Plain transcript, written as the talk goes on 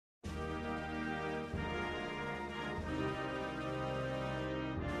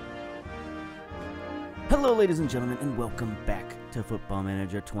Hello, ladies and gentlemen, and welcome back to Football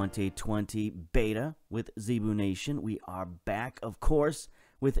Manager 2020 Beta with Zebu Nation. We are back, of course,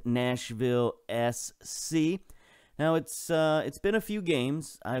 with Nashville SC. Now, it's been a few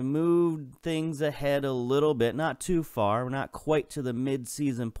games. I moved things ahead a little bit, not too far. We're not quite to the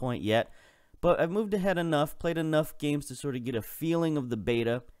mid-season point yet, but I've moved ahead enough, played enough games to sort of get a feeling of the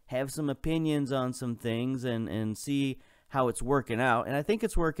beta, have some opinions on some things, and see how it's working out. And I think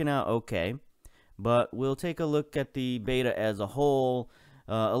it's working out okay. But we'll take a look at the beta as a whole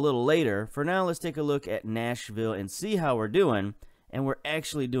a little later. For now, let's take a look at Nashville and see how we're doing. And we're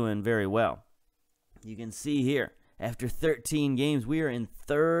actually doing very well. You can see here, after 13 games, we are in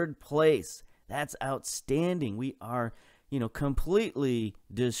third place. That's outstanding. We are, completely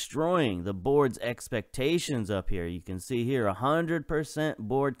destroying the board's expectations up here. You can see here, 100%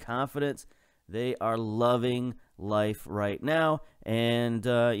 board confidence. They are loving life right now, and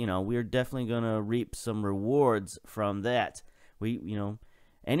we're definitely going to reap some rewards from that.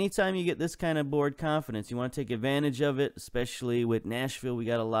 Anytime you get this kind of board confidence, you want to take advantage of it, especially with Nashville. We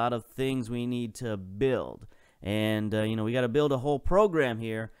got a lot of things we need to build, and we got to build a whole program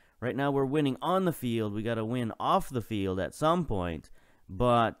here. Right now we're winning on the field. We got to win off the field at some point,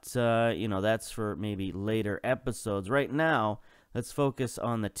 but that's for maybe later episodes. Right now, let's focus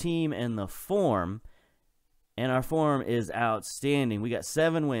on the team and the form. And our form is outstanding. We got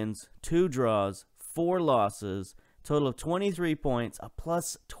 7 wins, 2 draws, 4 losses, total of 23 points, a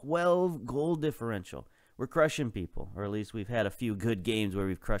plus 12 goal differential. We're crushing people, or at least we've had a few good games where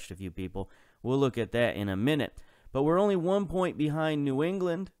we've crushed a few people. We'll look at that in a minute. But we're only 1 point behind New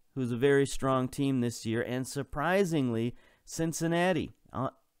England, who's a very strong team this year, and surprisingly, Cincinnati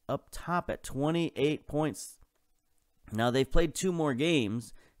up top at 28 points. Now, they've played 2 more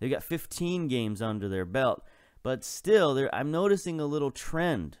games. They've got 15 games under their belt. But still, I'm noticing a little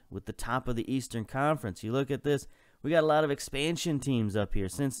trend with the top of the Eastern Conference. You look at this, we got a lot of expansion teams up here.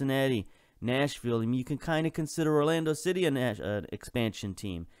 Cincinnati, Nashville, and you can kind of consider Orlando City an expansion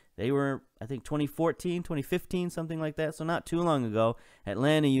team. They were, I think, 2014, 2015, something like that, so not too long ago.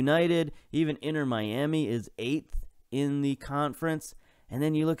 Atlanta United, even Inter Miami is 8th in the conference. And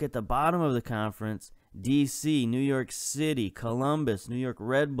then you look at the bottom of the conference, DC, New York City, Columbus, New York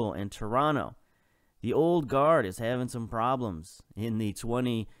Red Bull, and Toronto. The old guard is having some problems in the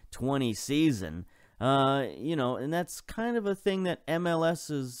 2020 season, and that's kind of a thing that MLS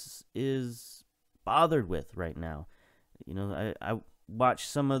is bothered with right now. I watch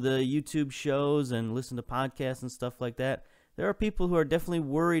some of the YouTube shows and listen to podcasts and stuff like that. There are people who are definitely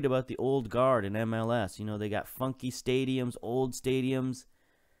worried about the old guard in MLS. They got funky stadiums, old stadiums,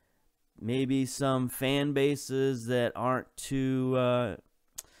 maybe some fan bases that aren't too...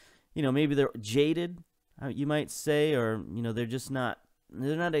 maybe they're jaded, you might say, or,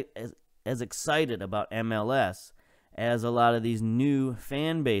 they're not as excited about MLS as a lot of these new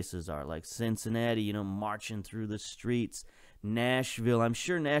fan bases are, like Cincinnati, marching through the streets. Nashville, I'm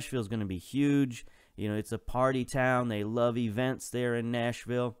sure Nashville's going to be huge. It's a party town. They love events there in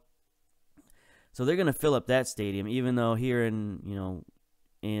Nashville. So they're going to fill up that stadium, even though here in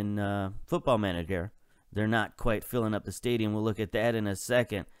Football Manager, they're not quite filling up the stadium. We'll look at that in a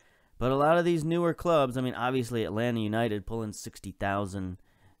second. But a lot of these newer clubs, obviously Atlanta United pulling 60,000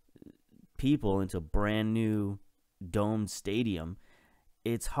 people into a brand new domed stadium.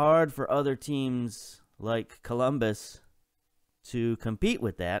 It's hard for other teams like Columbus to compete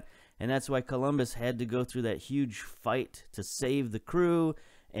with that. And that's why Columbus had to go through that huge fight to save the crew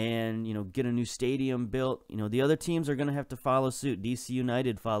and, get a new stadium built. The other teams are going to have to follow suit. DC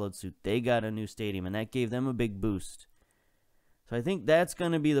United followed suit. They got a new stadium, and that gave them a big boost. So I think that's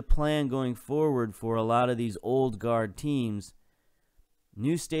going to be the plan going forward for a lot of these old guard teams.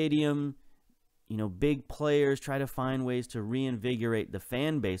 New stadium, big players, try to find ways to reinvigorate the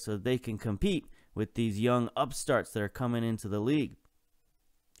fan base so that they can compete with these young upstarts that are coming into the league.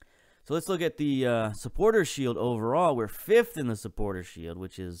 So let's look at the Supporters Shield overall. We're 5th in the Supporters Shield,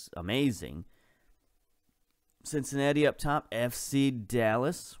 which is amazing. Cincinnati up top, FC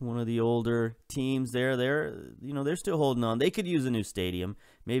Dallas, one of the older teams there. They're still holding on. They could use a new stadium,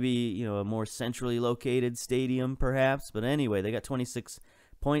 maybe a more centrally located stadium perhaps. But anyway, they got 26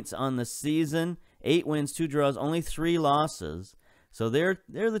 points on the season, 8 wins, 2 draws, only 3 losses. So they're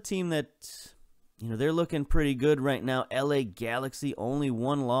the team that they're looking pretty good right now. LA Galaxy, only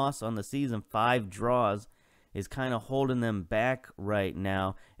 1 loss on the season, 5 draws. Is kind of holding them back right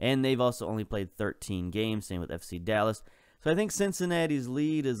now. And they've also only played 13 games, same with FC Dallas. So I think Cincinnati's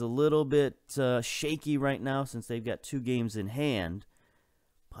lead is a little bit shaky right now since they've got 2 games in hand.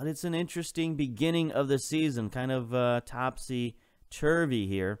 But it's an interesting beginning of the season, kind of topsy-turvy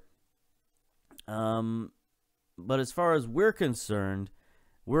here. But as far as we're concerned,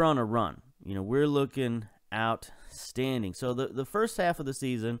 we're on a run. We're looking outstanding. So the first half of the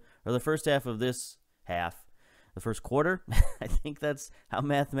season, or the first half of this half, the first quarter, I think that's how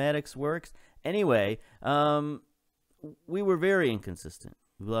mathematics works. Anyway, we were very inconsistent.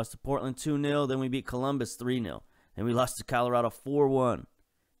 We lost to Portland 2-0, then we beat Columbus 3-0. Then we lost to Colorado 4-1.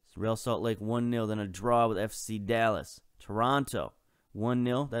 Real Salt Lake 1-0, then a draw with FC Dallas. Toronto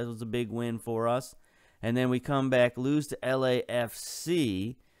 1-0, that was a big win for us. And then we come back, lose to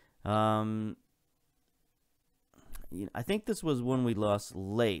LAFC. I think this was when we lost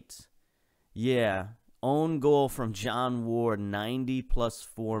late. Yeah, own goal from John Ward, 90 plus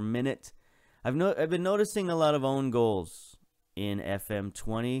 4 minute. I've been noticing a lot of own goals in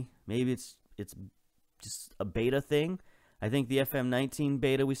FM20. Maybe it's just a beta thing. I think the FM19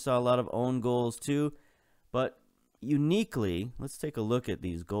 beta, we saw a lot of own goals too. But uniquely, let's take a look at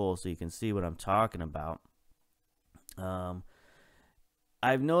these goals so you can see what I'm talking about.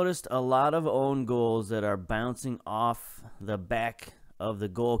 I've noticed a lot of own goals that are bouncing off the back of the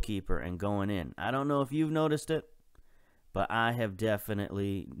goalkeeper and going in. I don't know if you've noticed it, but I have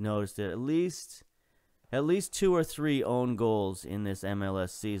definitely noticed it. At least 2 or 3 own goals in this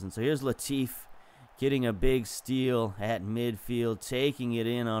MLS season. So here's Latif getting a big steal at midfield, taking it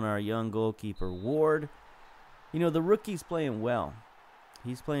in on our young goalkeeper, Ward. The rookie's playing well.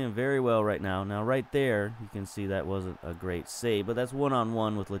 He's playing very well right now. Now, right there, you can see that wasn't a great save, but that's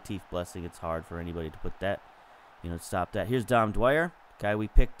one-on-one with Latif Blessing. It's hard for anybody to put that, stop that. Here's Dom Dwyer, guy we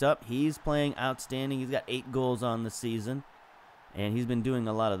picked up. He's playing outstanding. He's got 8 goals on the season, and he's been doing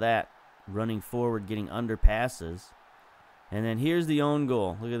a lot of that, running forward, getting under passes. And then here's the own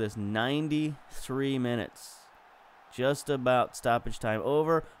goal. Look at this, 93 minutes. Just about stoppage time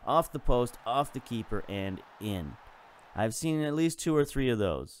over, off the post, off the keeper, and in. I've seen at least 2 or 3 of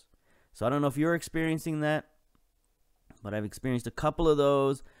those. So I don't know if you're experiencing that, but I've experienced a couple of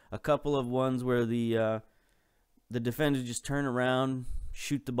those, a couple of ones where the defenders just turn around,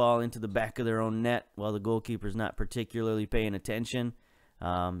 shoot the ball into the back of their own net while the goalkeeper's not particularly paying attention.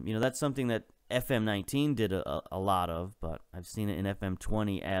 That's something that FM19 did a lot of, but I've seen it in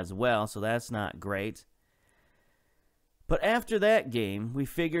FM20 as well, so that's not great. But after that game, we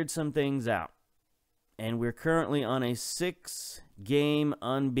figured some things out. And we're currently on a 6-game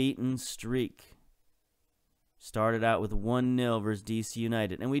unbeaten streak. Started out with 1-0 versus DC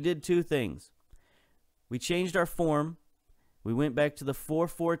United. And we did 2 things. We changed our form. We went back to the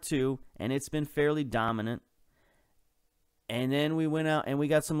 4-4-2, and it's been fairly dominant. And then we went out and we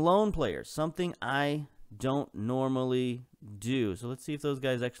got some loan players, something I don't normally do. So let's see if those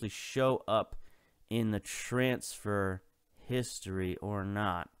guys actually show up in the transfer history or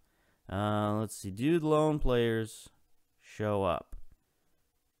not. Let's see. Do the loan players show up?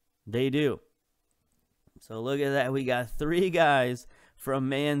 They do. So look at that. We got 3 guys from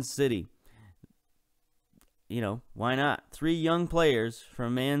Man City. Why not? 3 young players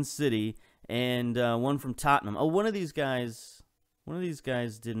from Man City and 1 from Tottenham. Oh, one of these guys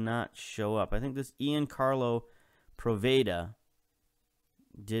did not show up. I think this Ian Carlo Proveda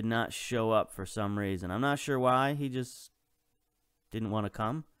did not show up for some reason. I'm not sure why. He just didn't want to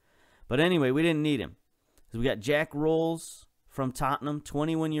come. But anyway, we didn't need him. So we got Jack Rolls from Tottenham,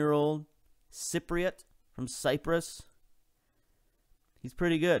 21-year-old. Cypriot from Cyprus. He's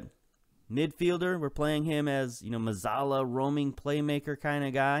pretty good. Midfielder, we're playing him as, Mazzala, roaming playmaker kind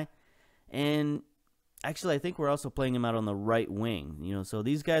of guy. And actually, I think we're also playing him out on the right wing. So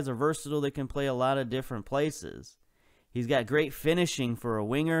these guys are versatile. They can play a lot of different places. He's got great finishing for a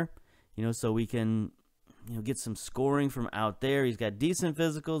winger, so we can get some scoring from out there. He's got decent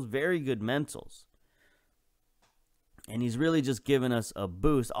physicals, very good mentals. And he's really just given us a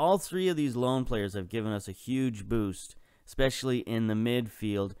boost. All 3 of these loan players have given us a huge boost, especially in the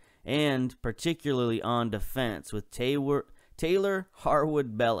midfield and particularly on defense with Taylor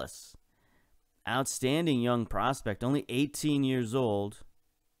Harwood Bellis. Outstanding young prospect, only 18 years old,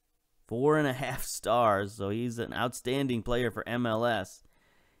 4.5 stars, so he's an outstanding player for MLS.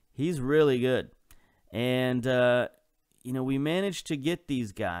 He's really good. And, we managed to get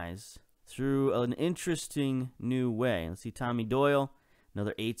these guys through an interesting new way. Let's see, Tommy Doyle,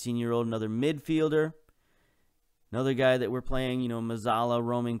 another 18-year-old, another midfielder. Another guy that we're playing, Mazzala,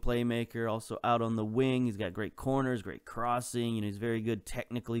 roaming playmaker, also out on the wing. He's got great corners, great crossing. He's very good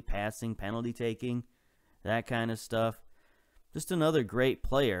technically passing, penalty taking, that kind of stuff. Just another great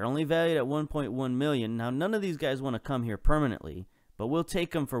player, only valued at $1.1 million. Now, none of these guys want to come here permanently, but we'll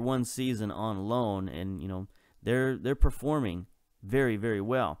take them for 1 season on loan, and they're performing very, very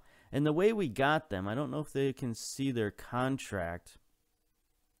well. And the way we got them, I don't know if they can see their contract.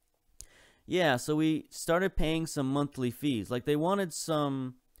 Yeah, so we started paying some monthly fees. Like they wanted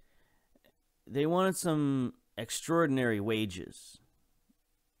some extraordinary wages.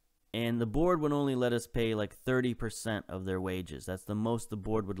 And the board would only let us pay like 30% of their wages. That's the most the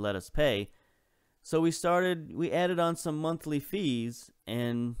board would let us pay. So we added on some monthly fees,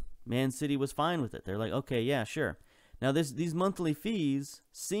 and Man City was fine with it. They're like, okay, yeah, sure. Now these monthly fees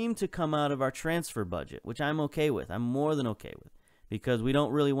seem to come out of our transfer budget, which I'm okay with. I'm more than okay with, because we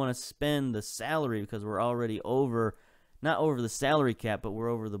don't really want to spend the salary, because we're already not over the salary cap, but we're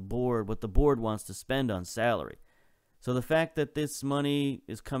over the board, what the board wants to spend on salary. So the fact that this money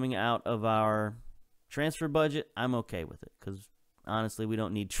is coming out of our transfer budget, I'm okay with it, because honestly, we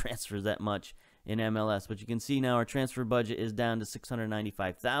don't need transfers that much in MLS. But you can see now our transfer budget is down to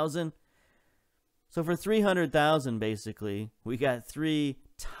 $695,000. So for $300,000, basically, we got 3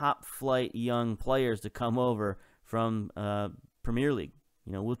 top-flight young players to come over from Premier League.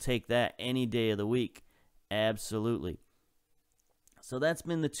 You know, we'll take that any day of the week. Absolutely. So that's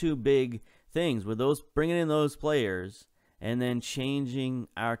been the 2 big things, with those bringing in those players and then changing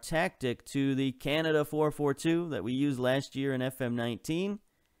our tactic to the Canada 4-4-2 that we used last year in FM19.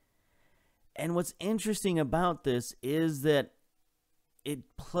 And what's interesting about this is that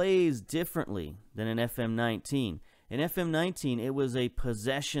it plays differently than in FM19. In FM19, it was a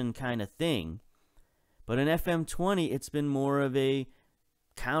possession kind of thing. But in FM20, it's been more of a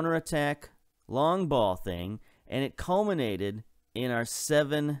counterattack, long ball thing. And it culminated in our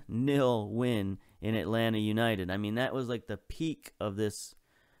 7-0 win in Atlanta United. I mean, that was like the peak of this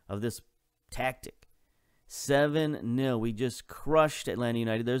tactic. 7-0. We just crushed Atlanta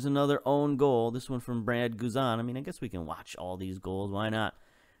United. There's another own goal. This one from Brad Guzan. I mean, I guess we can watch all these goals. Why not?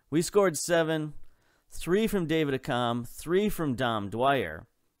 We scored 7. 3 from David Accam. 3 from Dom Dwyer.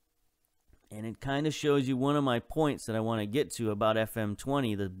 And it kind of shows you one of my points that I want to get to about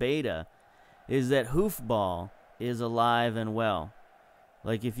FM20, the beta, is that hoofball is alive and well.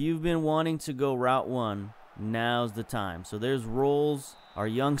 Like, if you've been wanting to go Route 1, now's the time. So there's Rolls, our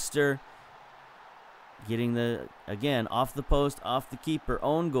youngster, getting again, off the post, off the keeper,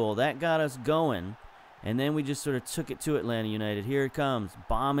 own goal. That got us going. And then we just sort of took it to Atlanta United. Here it comes.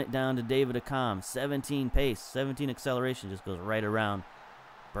 Bomb it down to David Accam. 17 pace, 17 acceleration. Just goes right around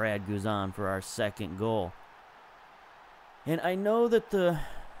Brad Guzan for our second goal. And I know that the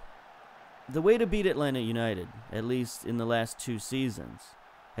way to beat Atlanta United, at least in the last 2 seasons,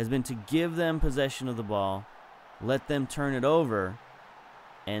 has been to give them possession of the ball, let them turn it over,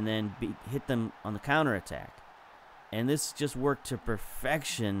 and then hit them on the counterattack. And this just worked to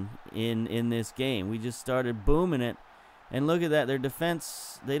perfection in this game. We just started booming it. And look at that. Their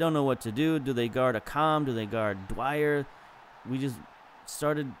defense, they don't know what to do. Do they guard Accam? Do they guard Dwyer? We just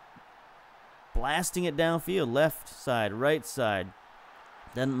started blasting it downfield. Left side, right side.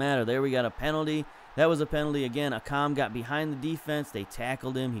 Doesn't matter. There we got a penalty. That was a penalty again. Accam got behind the defense. They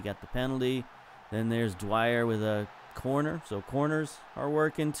tackled him. He got the penalty. Then there's Dwyer with a corner. So corners are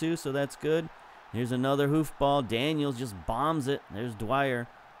working too, so that's good. Here's another hoof ball. Daniels just bombs it. There's Dwyer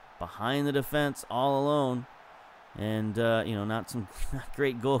behind the defense all alone. And, not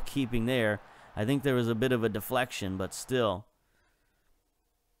great goalkeeping there. I think there was a bit of a deflection, but still.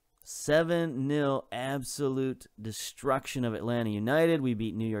 7-0 absolute destruction of Atlanta United. We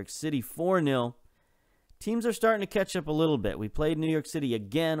beat New York City 4-0. Teams are starting to catch up a little bit. We played New York City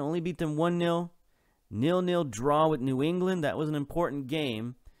again, only beat them 1-0. 0-0 draw with New England. That was an important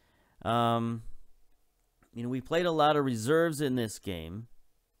game. We played a lot of reserves in this game,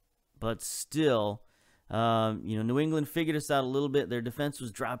 but still, New England figured us out a little bit. Their defense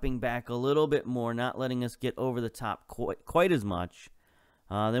was dropping back a little bit more, not letting us get over the top quite as much.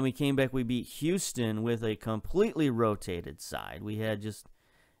 Then we came back. We beat Houston with a completely rotated side. We had just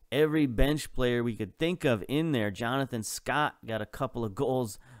every bench player we could think of in there. Jonathan Scott got a couple of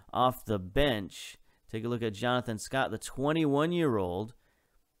goals off the bench. Take a look at Jonathan Scott, the 21-year-old.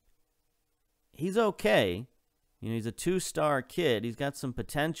 He's okay. He's a 2-star kid. He's got some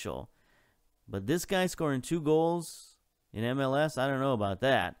potential. But this guy scoring 2 goals in MLS, I don't know about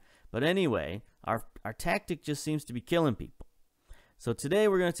that. But anyway, our tactic just seems to be killing people. So today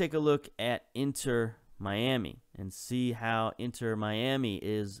we're going to take a look at Inter Miami and see how Inter Miami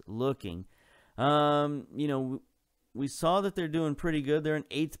is looking. We saw that they're doing pretty good. They're in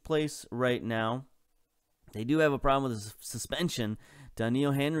 8th place right now. They do have a problem with the suspension.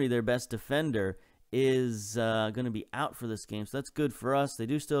 Daniil Henry, their best defender, is going to be out for this game, so that's good for us. They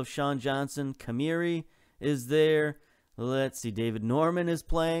do still have Sean Johnson. Kamiri is there. Let's see, David Norman is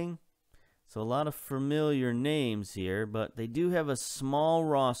playing. So a lot of familiar names here, but they do have a small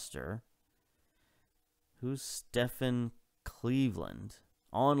roster. Who's Stephen Cleveland?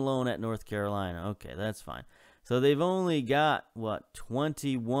 On loan at North Carolina. Okay, that's fine. So they've only got,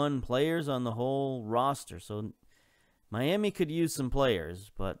 21 players on the whole roster. So Miami could use some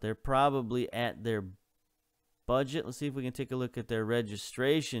players, but they're probably at their budget. Let's see if we can take a look at their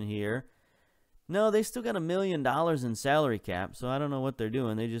registration here. No, they still got $1 million in salary cap, so I don't know what they're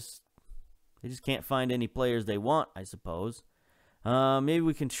doing. They just can't find any players they want, I suppose. Maybe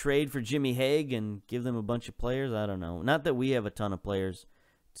we can trade for Jimmy Hague and give them a bunch of players. I don't know. Not that we have a ton of players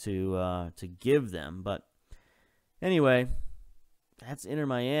to give them, but anyway, that's Inter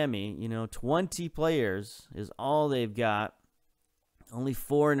Miami. 20 players is all they've got. Only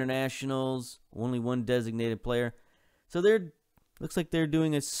 4 internationals, only 1 designated player. So looks like they're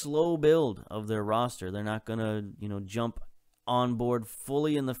doing a slow build of their roster. They're not gonna, jump on board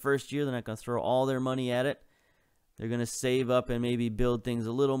fully in the first year. They're not gonna throw all their money at it. They're gonna save up and maybe build things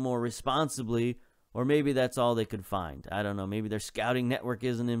a little more responsibly. Or maybe that's all they could find. I don't know. Maybe their scouting network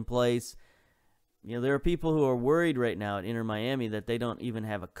isn't in place. There are people who are worried right now at Inter Miami that they don't even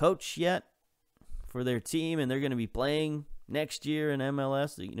have a coach yet for their team, and they're going to be playing next year in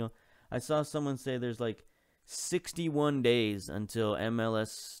MLS. I saw someone say there's like 61 days until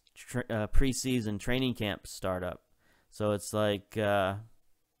MLS preseason training camps start up. So it's like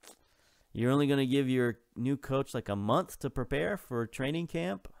you're only going to give your new coach like a month to prepare for training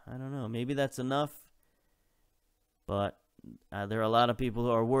camp. I don't know. Maybe that's enough. But there are a lot of people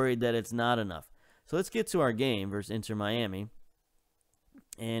who are worried that it's not enough. So let's get to our game versus Inter Miami.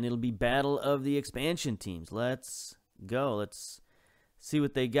 And it'll be battle of the expansion teams. Let's go. Let's see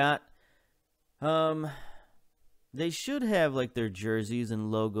what they got. They should have like their jerseys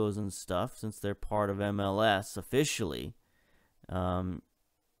and logos and stuff since they're part of MLS officially. FM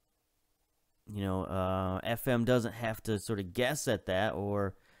doesn't have to sort of guess at that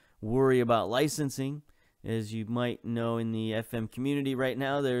or worry about licensing. As you might know, in the FM community right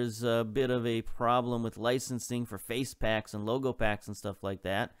now, there's a bit of a problem with licensing for face packs and logo packs and stuff like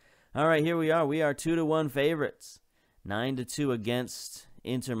that. All right, here we are. We are 2-1 favorites. 9-2 against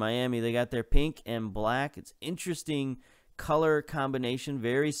Inter Miami. They got their pink and black. It's interesting color combination.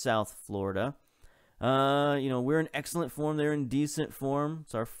 Very South Florida. We're in excellent form. They're in decent form.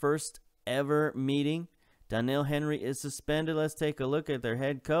 It's our first ever meeting. Donnell Henry is suspended. Let's take a look at their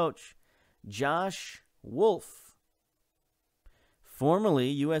head coach, Josh Wolf, formerly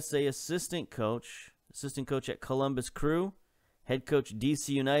USA assistant coach at Columbus Crew, head coach DC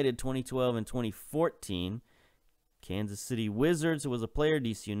United 2012 and 2014, Kansas City Wizards was a player,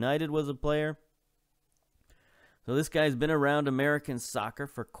 DC United was a player. So this guy's been around American soccer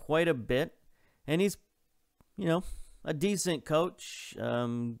for quite a bit, and he's, a decent coach,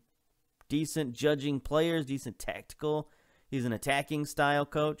 decent judging players, decent tactical. He's an attacking style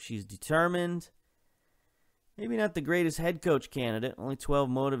coach. He's determined. Maybe not the greatest head coach candidate. Only 12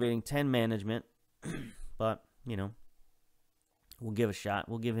 motivating, 10 management. But, we'll give a shot.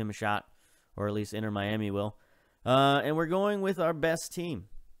 We'll give him a shot. Or at least Inter Miami will. And we're going with our best team.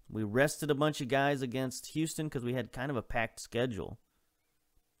 We rested a bunch of guys against Houston because we had kind of a packed schedule.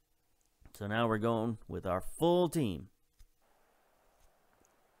 So now we're going with our full team.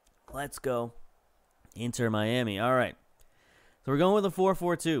 Let's go. Inter Miami. All right. So we're going with a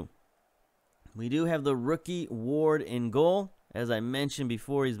 4-4-2. We do have the rookie Ward in goal. As I mentioned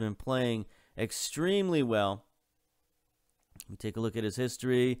before, he's been playing extremely well. We take a look at his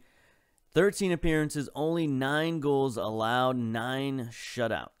history. 13 appearances, only 9 goals allowed, 9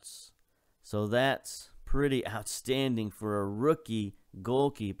 shutouts. So that's pretty outstanding for a rookie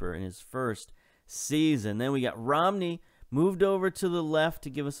goalkeeper in his first season. Then we got Romney moved over to the left to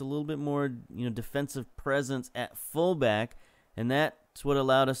give us a little bit more, defensive presence at fullback, and that's what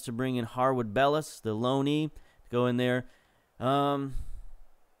allowed us to bring in Harwood Bellis, the loanee, to go in there.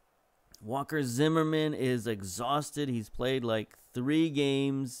 Walker Zimmerman is exhausted. He's played like 3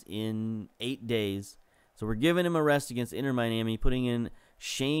 games in 8 days. So we're giving him a rest against Inter Miami, putting in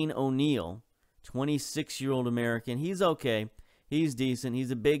Shane O'Neill, 26-year-old American. He's okay. He's decent.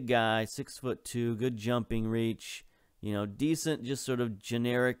 He's a big guy, 6'2", good jumping reach. Decent, just sort of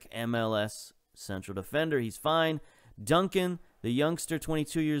generic MLS central defender. He's fine. Duncan, the youngster,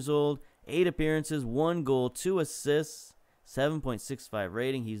 22 years old, 8 appearances, 1 goal, 2 assists, 7.65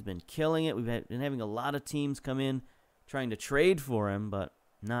 rating. He's been killing it. We've been having a lot of teams come in trying to trade for him, but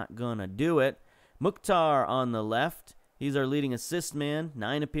not going to do it. Mukhtar on the left. He's our leading assist man.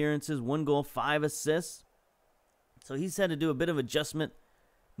 9 appearances, 1 goal, 5 assists. So he's had to do a bit of adjustment,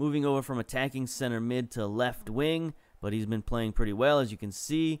 moving over from attacking center mid to left wing, but he's been playing pretty well, as you can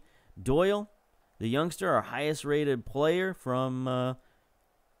see. Doyle, the youngster, our highest rated player from,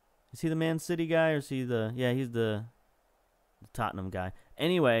 is he the Man City guy, or is he the, yeah, he's the the Tottenham guy.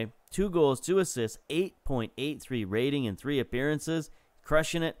 Anyway, 2 goals, 2 assists, 8.83 rating in 3 appearances.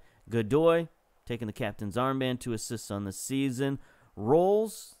 Crushing it. Godoy, taking the captain's armband, 2 assists on the season.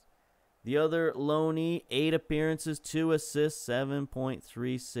 Rolls, the other loanee, 8 appearances, 2 assists,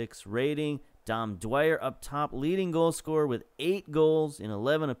 7.36 rating. Dom Dwyer up top, leading goal scorer with 8 goals in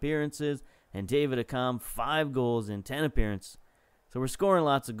 11 appearances. And David Accam, 5 goals in 10 appearances. So we're scoring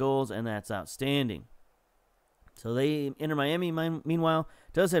lots of goals, and that's outstanding. So Inter Miami, meanwhile,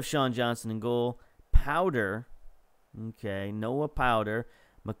 does have Sean Johnson in goal. Powder, okay, Noah Powder.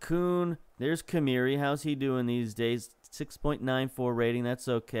 McCoon, there's Kamiri. How's he doing these days? 6.94 rating, that's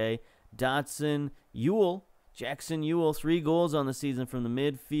okay. Dotson, Ewell, Jackson Ewell, 3 goals on the season from the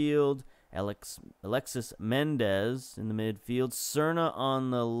midfield. Alexis Mendez in the midfield. Cerna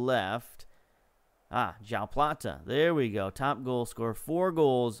on the left. João Plata. There we go. Top goal scorer. 4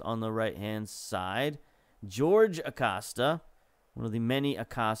 goals on the right-hand side. George Acosta, one of the many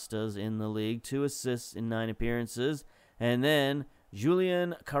Acostas in the league. 2 assists in 9 appearances. And then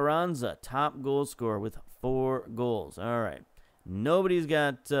Julian Carranza, top goal scorer with 4 goals. All right. Nobody's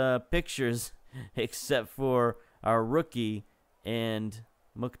got pictures except for our rookie and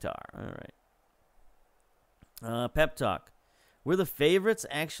Mukhtar. All right. Pep talk. We're the favorites,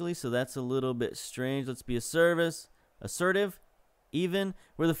 actually, so that's a little bit strange. Let's be assertive, even.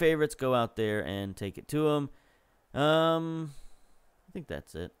 We're the favorites. Go out there and take it to them. I think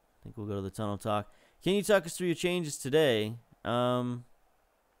that's it. I think we'll go to the tunnel talk. Can you talk us through your changes today? We have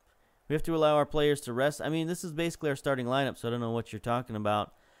to allow our players to rest. I mean, this is basically our starting lineup, so I don't know what you're talking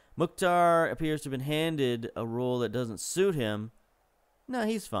about. Mukhtar appears to have been handed a role that doesn't suit him. No,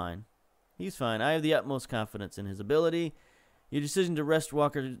 he's fine. He's fine. I have the utmost confidence in his ability. Your decision to rest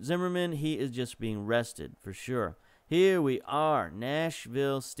Walker Zimmerman, he is just being rested for sure. Here we are,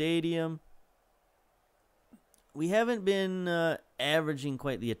 Nashville Stadium. We haven't been averaging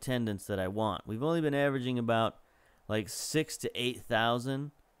quite the attendance that I want. We've only been averaging about like 6,000 to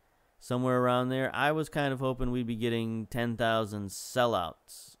 8,000, somewhere around there. I was kind of hoping we'd be getting 10,000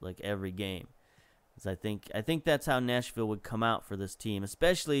 sellouts like every game. I think that's how Nashville would come out for this team,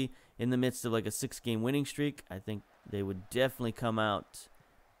 especially in the midst of like a 6-game winning streak. I think they would definitely come out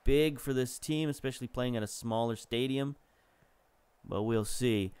big for this team, especially playing at a smaller stadium. But we'll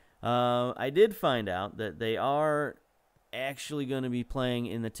see. I did find out that they are actually going to be playing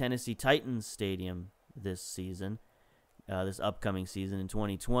in the Tennessee Titans Stadium this season, this upcoming season in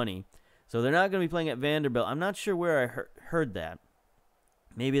 2020. So they're not going to be playing at Vanderbilt. I'm not sure where I heard that.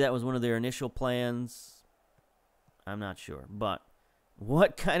 Maybe that was one of their initial plans. I'm not sure. But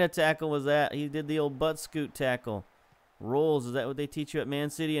what kind of tackle was that? He did the old butt scoot tackle. Rolls, is that what they teach you at Man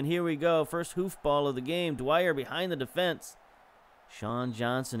City? And here we go. First hoof ball of the game. Dwyer behind the defense. Sean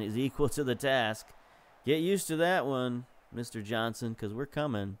Johnson is equal to the task. Get used to that one, Mr. Johnson, because we're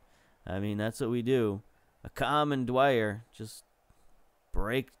coming. I mean, that's what we do. Accam and Dwyer just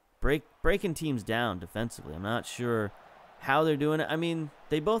breaking teams down defensively. I'm not sure how they're doing it. I mean,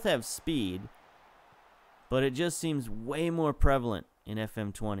 they both have speed, but it just seems way more prevalent in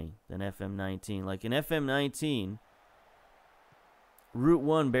FM20 than FM19. Like in FM19, Route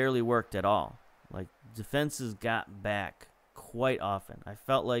 1 barely worked at all. Like defenses got back quite often. I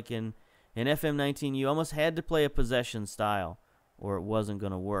felt like in FM19 you almost had to play a possession style or it wasn't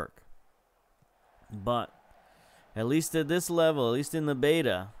going to work. But at least at this level, at least in the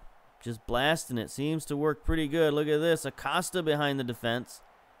beta, just blasting it seems to work pretty good. Look at this. Acosta behind the defense.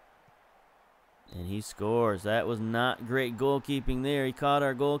 And he scores. That was not great goalkeeping there. He caught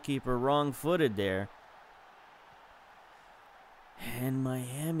our goalkeeper wrong-footed there. And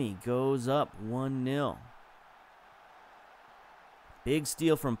Miami goes up 1-0. Big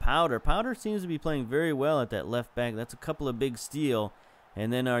steal from Powder. Powder seems to be playing very well at that left back. That's a couple of big steal.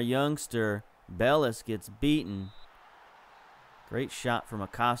 And then our youngster, Bellis, gets beaten. Great shot from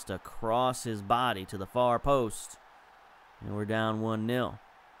Acosta across his body to the far post. And we're down 1-0.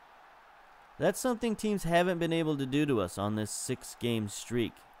 That's something teams haven't been able to do to us on this 6-game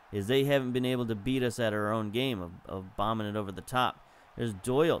streak, is they haven't been able to beat us at our own game of bombing it over the top. There's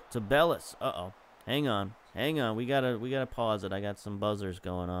Doyle to Bellis. Uh-oh. Hang on. We gotta pause it. I got some buzzers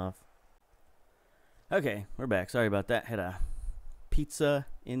going off. Okay, we're back. Sorry about that. Had a pizza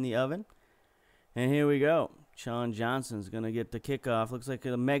in the oven. And here we go. Sean Johnson's going to get the kickoff. Looks like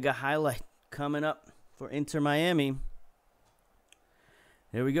a mega highlight coming up for Inter Miami.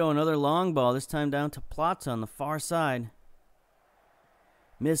 There we go. Another long ball. This time down to Plata on the far side.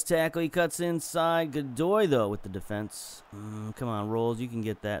 Missed tackle. He cuts inside. Godoy, though, with the defense. Come on, Rolls. You can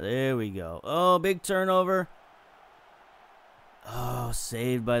get that. There we go. Oh, big turnover. Oh,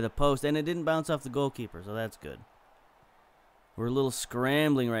 saved by the post. And it didn't bounce off the goalkeeper, so that's good. We're a little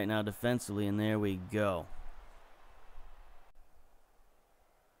scrambling right now defensively, and there we go.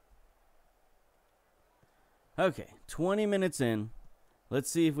 Okay, 20 minutes in. Let's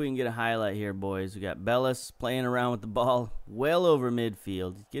see if we can get a highlight here, boys. We got Bellis playing around with the ball well over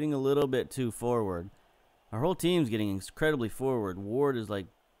midfield. He's getting a little bit too forward. Our whole team's getting incredibly forward. Ward is like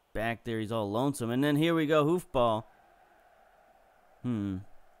back there. He's all lonesome. And then here we go, Hoof ball. Kind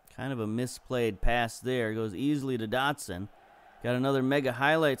of a misplayed pass there. Goes easily to Dotson. Got another mega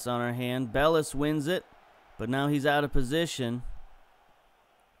highlights on our hand. Bellis wins it, but now he's out of position.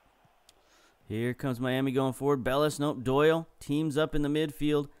 Here comes Miami going forward. Bellis, nope, Doyle teams up in the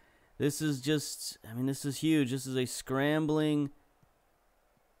midfield. This is just, I mean, this is huge. This is a scrambling,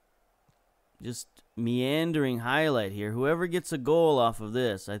 just meandering highlight here. Whoever gets a goal off of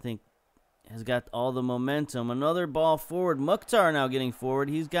this, I think, has got all the momentum. Another ball forward. Mukhtar now getting forward.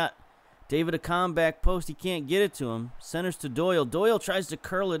 He's got David Akam back post. He can't get it to him. Centers to Doyle. Doyle tries to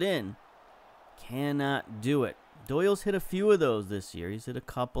curl it in. Cannot do it. Doyle's hit a few of those this year. He's hit a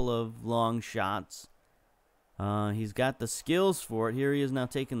couple of long shots. He's got the skills for it. Here he is now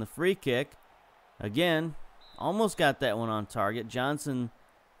taking the free kick. Again, almost got that one on target. Johnson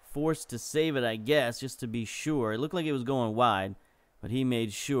forced to save it, I guess, just to be sure. It looked like it was going wide, but he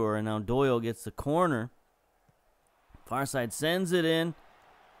made sure. And now Doyle gets the corner. Farside sends it in.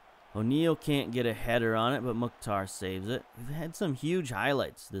 O'Neal can't get a header on it, but Mukhtar saves it. We've had some huge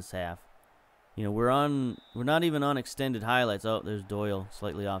highlights this half. You know, we're not even on extended highlights. Oh, there's Doyle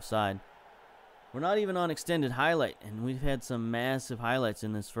slightly offside. We're not even on extended highlight, and we've had some massive highlights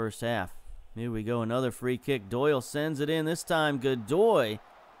in this first half. Here we go, another free kick. Doyle sends it in this time. Godoy,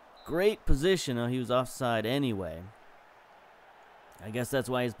 great position. Oh, he was offside anyway. I guess that's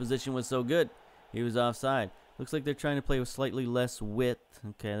why his position was so good. He was offside. Looks like they're trying to play with slightly less width.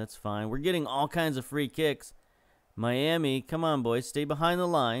 Okay, that's fine. We're getting all kinds of free kicks. Miami, come on, boys. Stay behind the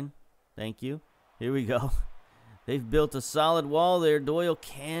line. Thank you. Here we go. They've built a solid wall there. Doyle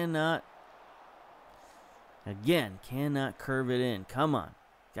cannot curve it in. Come on.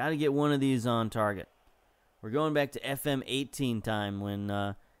 Got to get one of these on target. We're going back to FM 18 time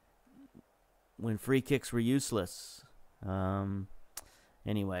when free kicks were useless.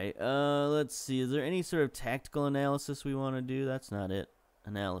 Anyway, let's see. Is there any sort of tactical analysis we want to do? That's not it.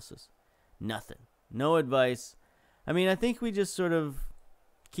 Analysis. Nothing. No advice. I mean, I think we just sort of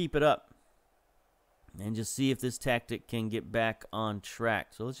keep it up and just see if this tactic can get back on track.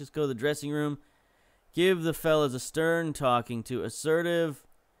 So let's just go to the dressing room. Give the fellas a stern talking to. Assertive.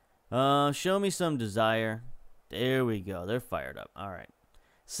 Show me some desire. There we go. They're fired up. All right.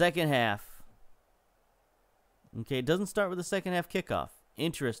 Second half. Okay, it doesn't start with the second half kickoff.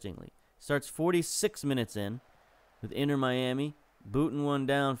 Interestingly. Starts 46 minutes in with Inter Miami. Booting one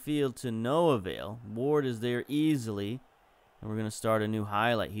downfield to no avail. Ward is there easily. And we're going to start a new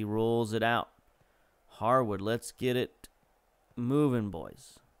highlight. He rolls it out. Harwood, let's get it moving,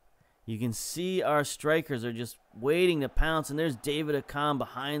 boys. You can see our strikers are just waiting to pounce. And there's David Akam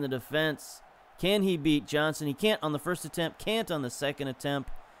behind the defense. Can he beat Johnson? He can't on the first attempt. Can't on the second attempt.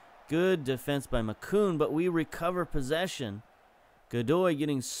 Good defense by McCoon, but we recover possession. Godoy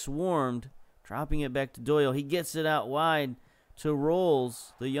getting swarmed. Dropping it back to Doyle. He gets it out wide to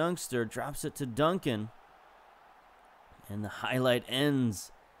Rolls. The youngster drops it to Duncan. And the highlight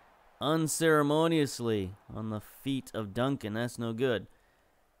ends unceremoniously on the feet of Duncan. That's no good.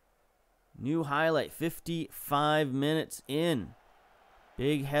 New highlight, 55 minutes in.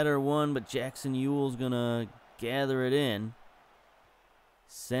 Big header one, but Jackson Ewell's going to gather it in.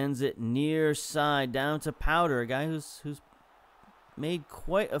 Sends it near side down to Powder, a guy who's made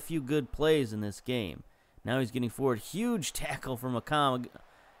quite a few good plays in this game. Now he's getting forward. Huge tackle from Akam,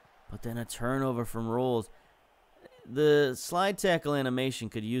 but then a turnover from Rolls. The slide tackle animation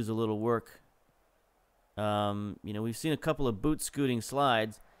could use a little work. You know, we've seen a couple of boot scooting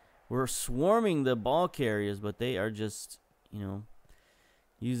slides. We're swarming the ball carriers, but they are just, you know,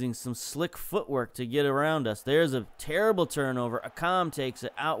 using some slick footwork to get around us. There's a terrible turnover. Akam takes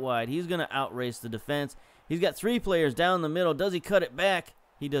it out wide. He's going to outrace the defense. He's got three players down the middle. Does he cut it back?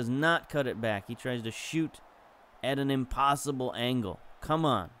 He does not cut it back. He tries to shoot at an impossible angle. Come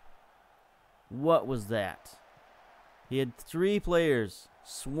on. What was that? He had three players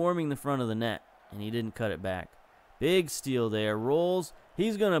swarming the front of the net, and he didn't cut it back. Big steal there. Rolls.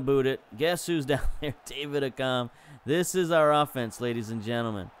 He's going to boot it. Guess who's down there? David Akam. This is our offense, ladies and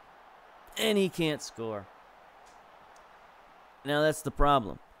gentlemen. And he can't score. Now, that's the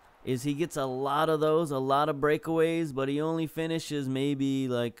problem. Is he gets a lot of those, a lot of breakaways, but he only finishes maybe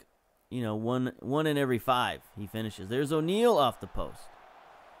like, you know, one in every 5 he finishes. There's O'Neal off the post.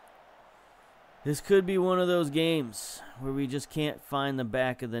 This could be one of those games where we just can't find the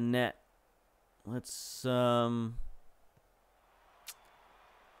back of the net. Let's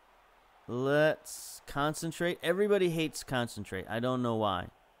concentrate. Everybody hates concentrate. I don't know why,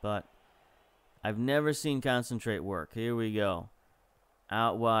 but I've never seen concentrate work. Here we go.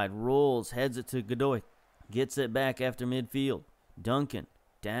 Out wide. Rolls. Heads it to Godoy. Gets it back after midfield. Duncan.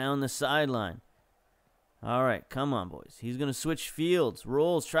 Down the sideline. All right. Come on, boys. He's going to switch fields.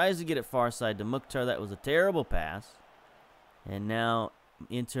 Rolls. Tries to get it far side to Mukhtar. That was a terrible pass. And now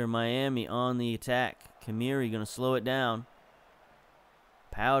Inter Miami on the attack. Kamiri going to slow it down.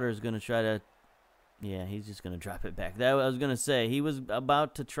 Powder's going to try to... Yeah, he's just going to drop it back. That I was going to say, he was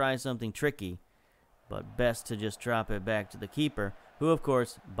about to try something tricky, but best to just drop it back to the keeper, who, of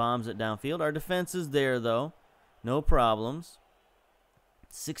course, bombs it downfield. Our defense is there, though. No problems.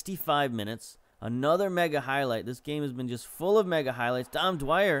 65 minutes. Another mega highlight. This game has been just full of mega highlights. Dom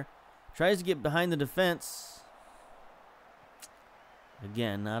Dwyer tries to get behind the defense.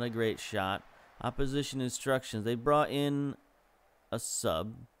 Again, not a great shot. Opposition instructions. They brought in a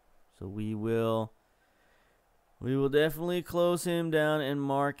sub, so we will definitely close him down and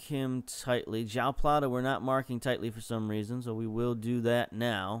mark him tightly. João Plata we're not marking tightly for some reason, so we will do that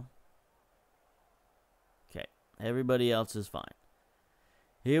now. Okay, everybody else is fine.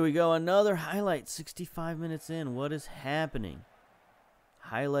 Here we go, another highlight, 65 minutes in. What is happening?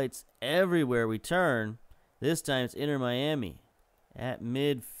 Highlights everywhere we turn. This time it's Inter Miami at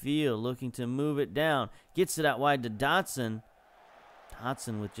midfield, looking to move it down. Gets it out wide to Dotson.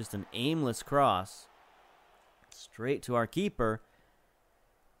 Dotson with just an aimless cross. Straight to our keeper.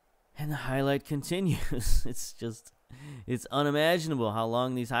 And the highlight continues. It's unimaginable how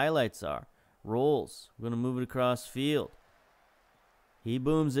long these highlights are. Rolls. We're going to move it across field. He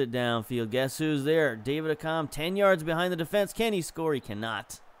booms it downfield. Guess who's there? David Accam, 10 yards behind the defense. Can he score? He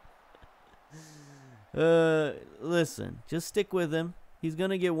cannot. Listen, just stick with him. He's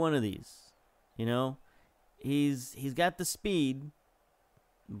going to get one of these. You know, he's got the speed,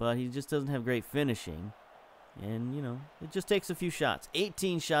 but he just doesn't have great finishing. And, you know, it just takes a few shots.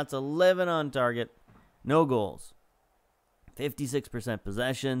 18 shots, 11 on target, no goals. 56%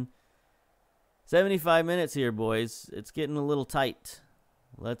 possession. 75 minutes here, boys. It's getting a little tight.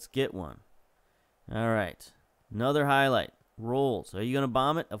 Let's get one. All right. Another highlight. Rolls. Are you going to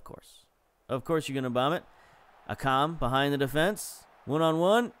bomb it? Of course. Of course you're going to bomb it. Accam behind the defense.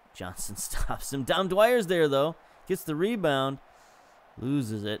 One-on-one. Johnson stops him. Dom Dwyer's there, though. Gets the rebound.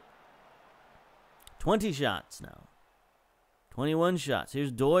 Loses it. 20 shots now. 21 shots.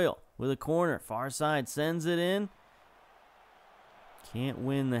 Here's Doyle with a corner. Far side. Sends it in. Can't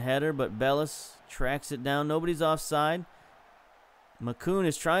win the header, but Bellis tracks it down. Nobody's offside. McCoon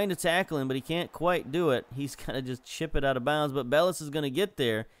is trying to tackle him, but he can't quite do it. He's got to just chip it out of bounds, but Bellis is going to get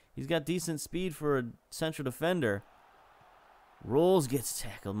there. He's got decent speed for a central defender. Rolls gets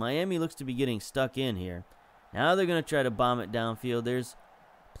tackled. Miami looks to be getting stuck in here. Now they're going to try to bomb it downfield. There's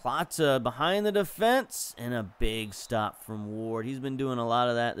Plata behind the defense, and a big stop from Ward. He's been doing a lot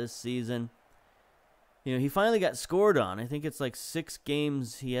of that this season. You know, he finally got scored on. I think it's like 6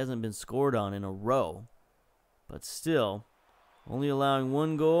 games he hasn't been scored on in a row. But still, only allowing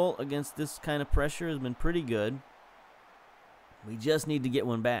 1 goal against this kind of pressure has been pretty good. We just need to get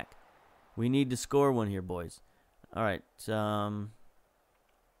one back. We need to score one here, boys. All right.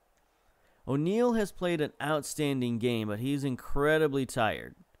 O'Neal has played an outstanding game, but he's incredibly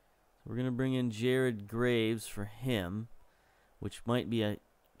tired. We're going to bring in Jared Graves for him, which might be a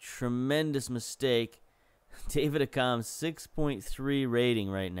tremendous mistake. David Accam, 6.3 rating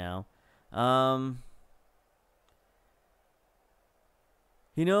right now.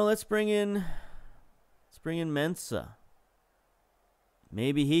 You know, let's bring in Mensah.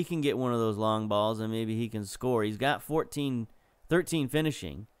 Maybe he can get one of those long balls and maybe he can score. He's got 13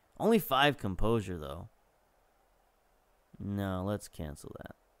 finishing. Only 5 composure, though. No, let's cancel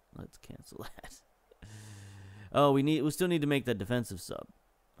that. Let's cancel that. Oh, we still need to make that defensive sub,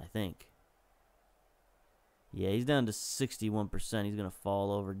 I think. Yeah, he's down to 61%. He's going to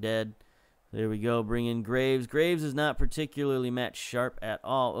fall over dead. There we go. Bring in Graves. Graves is not particularly match sharp at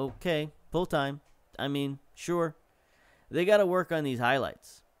all. Okay, full time. I mean, sure. They got to work on these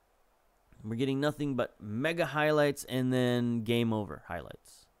highlights. We're getting nothing but mega highlights and then game over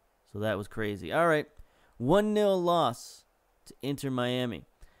highlights. So that was crazy. All right, 1-0 loss to Inter Miami.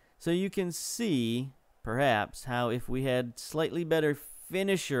 So you can see, perhaps, how if we had slightly better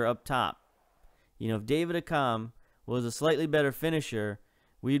finisher up top, you know, if David Accam was a slightly better finisher,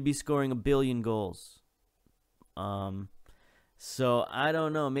 we'd be scoring 1 billion goals. So I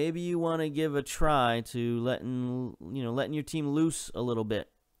don't know. Maybe you want to give a try to letting your team loose a little bit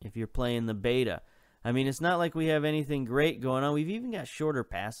if you're playing the beta. I mean, it's not like we have anything great going on. We've even got shorter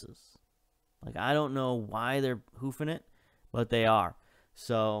passes. Like, I don't know why they're hoofing it, but they are.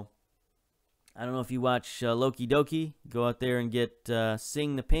 So, I don't know if you watch Loki Doki. Go out there and get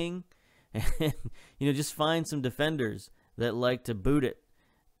Sing the Ping. And, just find some defenders that like to boot it.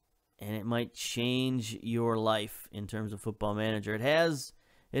 And it might change your life in terms of Football Manager. It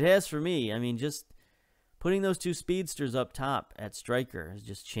has for me. I mean, just putting those two speedsters up top at striker has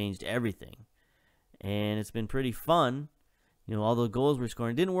just changed everything. And it's been pretty fun. All the goals we're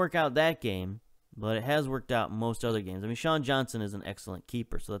scoring. It didn't work out that game, but it has worked out most other games. I mean, Sean Johnson is an excellent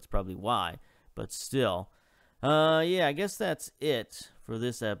keeper, so that's probably why. But still, yeah, I guess that's it for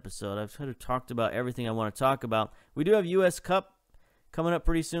this episode. I've sort of talked about everything I want to talk about. We do have U.S. Cup coming up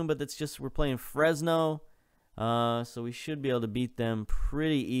pretty soon, but that's just we're playing Fresno, so we should be able to beat them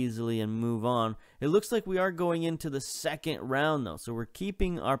pretty easily and move on. It looks like we are going into the second round, though, so we're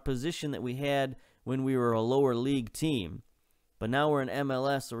keeping our position that we had when we were a lower league team. But now we're in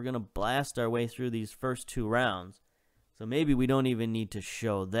MLS, so we're going to blast our way through these first two rounds. So maybe we don't even need to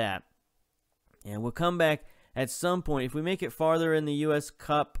show that. And we'll come back at some point. If we make it farther in the U.S.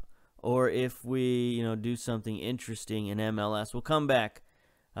 Cup, or if we, do something interesting in MLS, we'll come back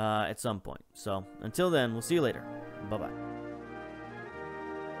at some point. So until then, we'll see you later. Bye-bye.